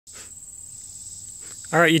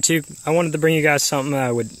Alright YouTube, I wanted to bring you guys something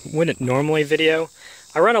I wouldn't normally video.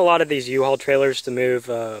 I run a lot of these U-Haul trailers to move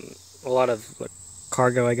a lot of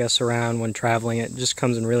cargo, I guess, around when traveling. It just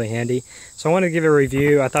comes in really handy. So I wanted to give a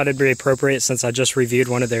review. I thought it'd be appropriate since I just reviewed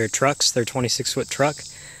one of their trucks, their 26-foot truck.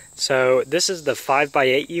 So this is the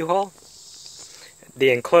 5x8 U-Haul,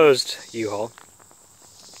 the enclosed U-Haul.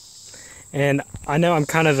 And I know I'm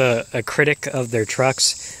kind of a critic of their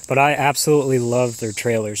trucks, but I absolutely love their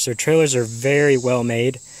trailers. Their trailers are very well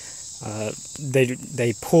made.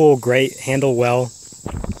 They pull great, handle well,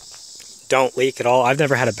 don't leak at all. I've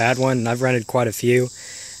never had a bad one, and I've rented quite a few.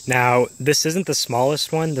 Now, this isn't the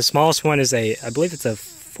smallest one. The smallest one is I believe it's a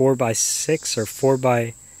 4x6 or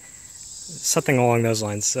 4x something along those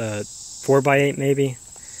lines. 4x8 maybe,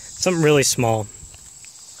 something really small.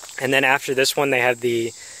 And then after this one, they have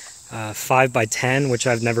the 5x10, which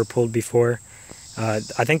I've never pulled before. I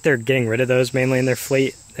think they're getting rid of those mainly in their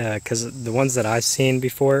fleet because the ones that I've seen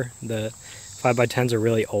before, the 5x10s are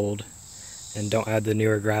really old and don't have the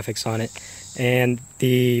newer graphics on it. And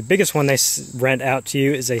the biggest one they rent out to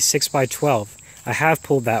you is a 6x12. I have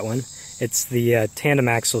pulled that one. It's the tandem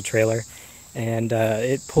axle trailer, and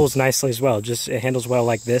it pulls nicely as well. It handles well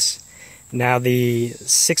like this. Now the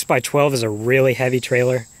 6x12 is a really heavy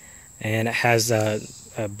trailer, and it has a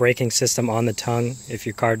braking system on the tongue. If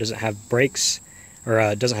your car doesn't have brakes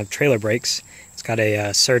or doesn't have trailer brakes, it's got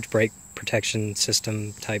a surge brake protection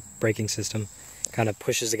system type braking system. Kind of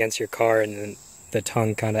pushes against your car, and then the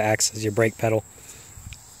tongue kind of acts as your brake pedal.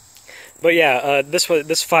 But yeah, this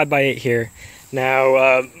 5x8 here.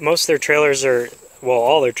 Now most of their trailers are, well,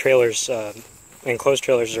 all their trailers, enclosed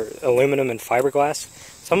trailers, are aluminum and fiberglass.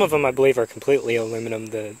 Some of them I believe are completely aluminum,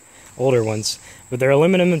 the older ones, but they're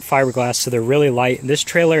aluminum and fiberglass, so they're really light. This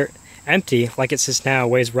trailer, empty like it sits now,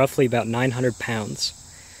 weighs roughly about 900 pounds,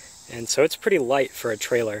 and so it's pretty light for a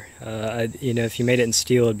trailer. You know, if you made it in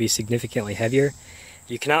steel, it'd be significantly heavier.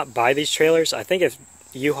 You cannot buy these trailers. I think if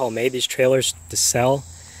U-Haul made these trailers to sell,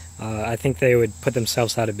 I think they would put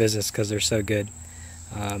themselves out of business because they're so good.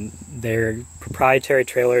 They're proprietary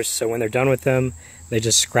trailers, so when they're done with them, they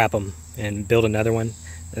just scrap them and build another one.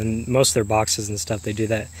 And most of their boxes and stuff, they do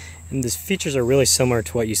that. And the features are really similar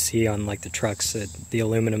to what you see on like the trucks, the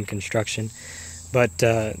aluminum construction. But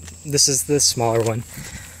this is the smaller one.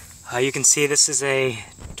 You can see this is a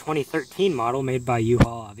 2013 model made by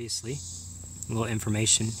U-Haul, obviously. A little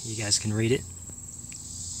information, you guys can read it.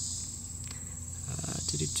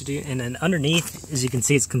 And then underneath, as you can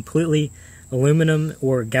see, it's completely aluminum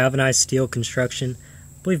or galvanized steel construction.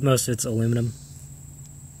 I believe most of it's aluminum.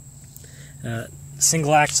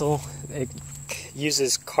 Single axle. It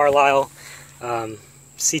uses Carlisle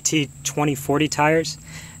CT 2040 tires.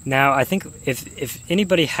 Now, I think if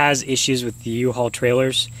anybody has issues with the U-Haul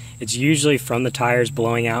trailers, it's usually from the tires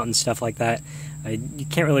blowing out and stuff like that. You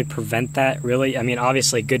can't really prevent that, really. I mean,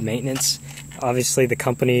 obviously, good maintenance. Obviously, the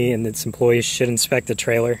company and its employees should inspect the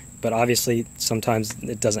trailer, but obviously, sometimes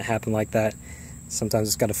it doesn't happen like that. Sometimes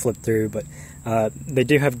it's got to flip through, but they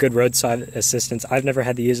do have good roadside assistance. I've never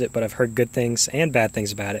had to use it, but I've heard good things and bad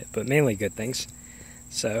things about it, but mainly good things.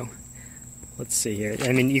 So, let's see here.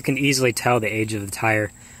 I mean, you can easily tell the age of the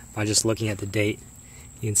tire by just looking at the date.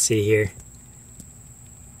 You can see here,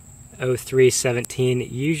 0317.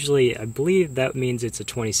 Usually, I believe that means it's a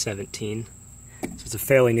 2017. So it's a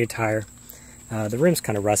fairly new tire. The rim's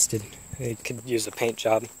kind of rusted. It could use a paint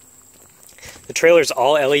job. The trailer's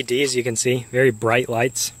all LEDs, you can see. Very bright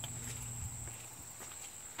lights.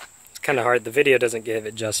 It's kind of hard. The video doesn't give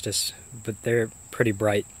it justice, but they're pretty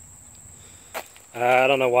bright. I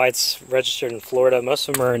don't know why it's registered in Florida. Most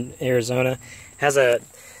of them are in Arizona. It has a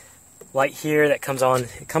light here that comes on.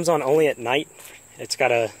 It comes on only at night. It's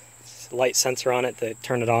got a light sensor on it to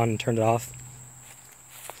turn it on and turn it off.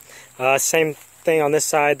 Same thing on this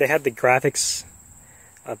side. They had the graphics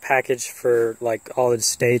package for like all the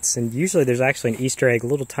states, and usually there's actually an Easter egg, a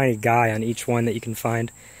little tiny guy on each one that you can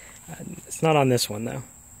find. It's not on this one though.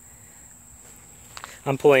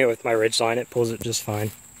 I'm pulling it with my Ridgeline. It pulls it just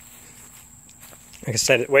fine. Like I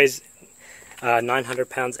said, it weighs 900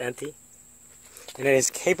 pounds empty, and it is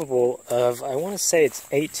capable of, I want to say it's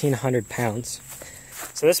 1,800 pounds.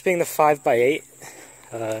 So this being the 5x8,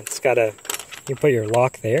 it's got you can put your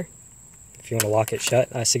lock there if you want to lock it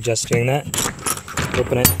shut. I suggest doing that.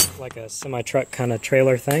 Open it like a semi-truck kind of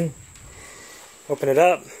trailer thing. Open it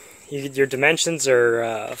up. Your dimensions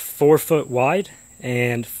are 4 foot wide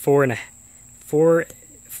and 4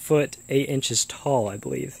 foot 8 inches tall, I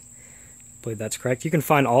believe. I believe that's correct. You can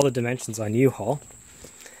find all the dimensions on U-Haul.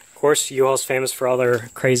 Of course, U-Haul's famous for all their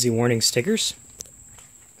crazy warning stickers.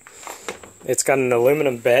 It's got an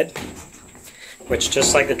aluminum bed, which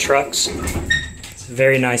just like the trucks, It's a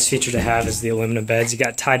very nice feature to have is the aluminum beds. You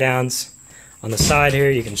got tie downs on the side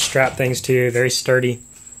here. You can strap things to, very sturdy.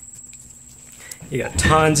 You got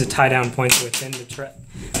tons of tie down points within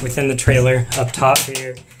the trailer. Up top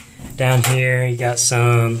here, down here, you got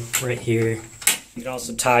some right here. You can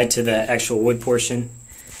also tie to the actual wood portion.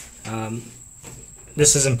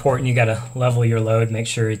 This is important. You got to level your load. Make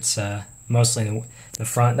sure it's mostly in the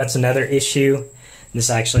front. That's another issue.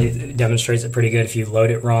 This actually demonstrates it pretty good. If you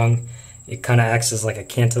load it wrong, it kind of acts as like a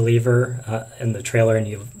cantilever in the trailer, and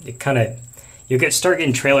you start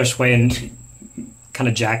getting trailer sway and kind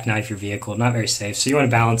of jackknife your vehicle. Not very safe. So you want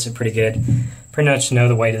to balance it pretty good. Pretty much know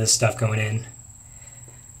the weight of this stuff going in.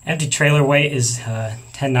 Empty trailer weight is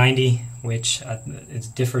 1090, which it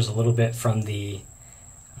differs a little bit from the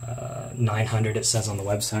 900 it says on the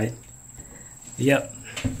website. Yep.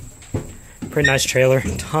 Pretty nice trailer.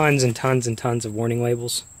 Tons and tons and tons of warning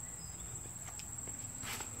labels.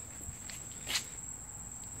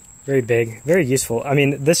 Very big, very useful. I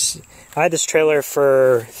mean, I had this trailer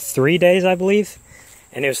for 3 days, I believe,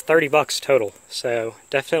 and it was $30 total. So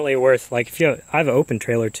definitely worth, like, I have an open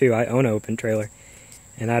trailer too. I own an open trailer,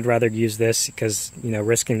 and I'd rather use this because, you know,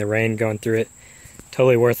 risking the rain going through it,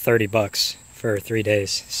 totally worth $30 for 3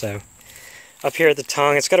 days. So up here at the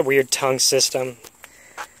tongue, it's got a weird tongue system.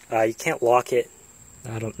 You can't lock it.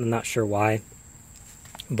 I'm not sure why,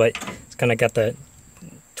 but it's kind of got the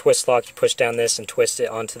twist lock. You push down this and twist it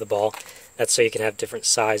onto the ball. That's so you can have different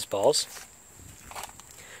size balls.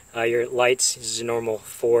 Your lights is a normal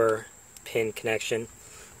 4-pin connection.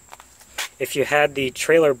 If you had the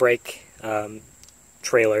trailer brake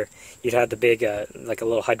trailer, you'd have the big, like a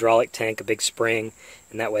little hydraulic tank, a big spring,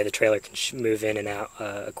 and that way the trailer can move in and out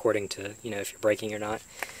according to, you know, if you're braking or not.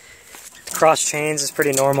 Cross chains is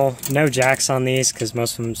pretty normal. No jacks on these because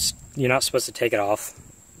most of them, you're not supposed to take it off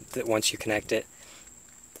once you connect it.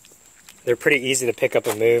 They're pretty easy to pick up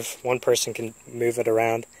and move. One person can move it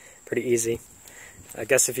around pretty easy. I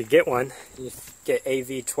guess if you get one, you get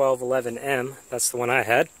AV1211M. That's the one I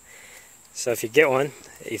had. So if you get one,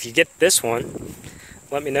 if you get this one,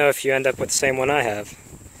 let me know if you end up with the same one I have.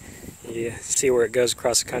 You see where it goes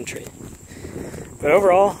across the country. But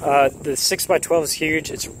overall, the 6x12 is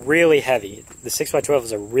huge. It's really heavy. The 6x12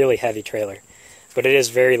 is a really heavy trailer, but it is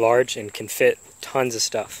very large and can fit tons of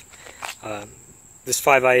stuff. This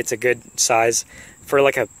 5i8's a good size. For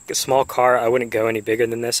like a small car, I wouldn't go any bigger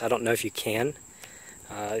than this. I don't know if you can.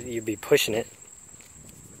 You'd be pushing it.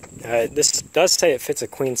 This does say it fits a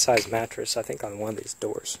queen-size mattress, I think, on one of these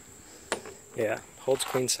doors. Yeah, holds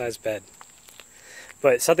queen-size bed.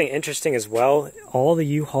 But something interesting as well, all the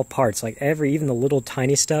U-Haul parts, like even the little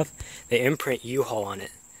tiny stuff, they imprint U-Haul on it,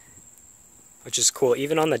 which is cool.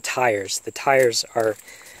 Even on the tires are,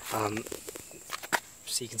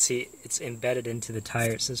 so you can see it's embedded into the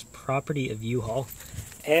tire. It says property of U-Haul.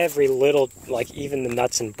 Every little, like even the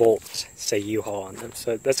nuts and bolts say U-Haul on them.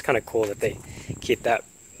 So that's kind of cool that they keep that.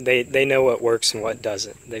 They know what works and what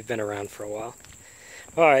doesn't. They've been around for a while.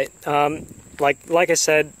 All right, like I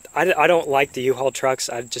said, I don't like the U-Haul trucks.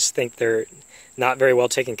 I just think they're not very well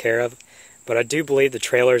taken care of. But I do believe the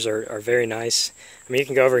trailers are very nice. I mean, you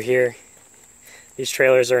can go over here. These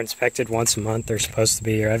trailers are inspected once a month. They're supposed to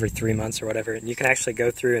be, or every 3 months or whatever. And you can actually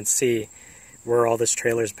go through and see where all this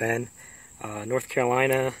trailer's been. North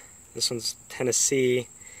Carolina, this one's Tennessee,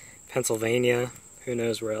 Pennsylvania. Who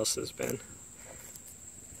knows where else it's been.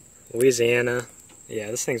 Louisiana.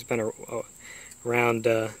 Yeah, this thing's been around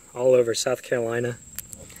all over South Carolina.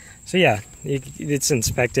 So yeah, it's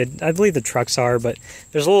inspected. I believe the trucks are, but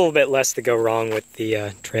there's a little bit less to go wrong with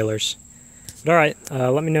the trailers. But alright,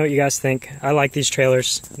 let me know what you guys think. I like these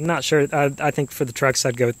trailers. I'm not sure. I think for the trucks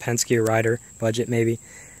I'd go with Penske or Ryder budget maybe.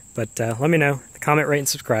 But let me know. Comment, rate, and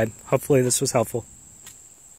subscribe. Hopefully this was helpful.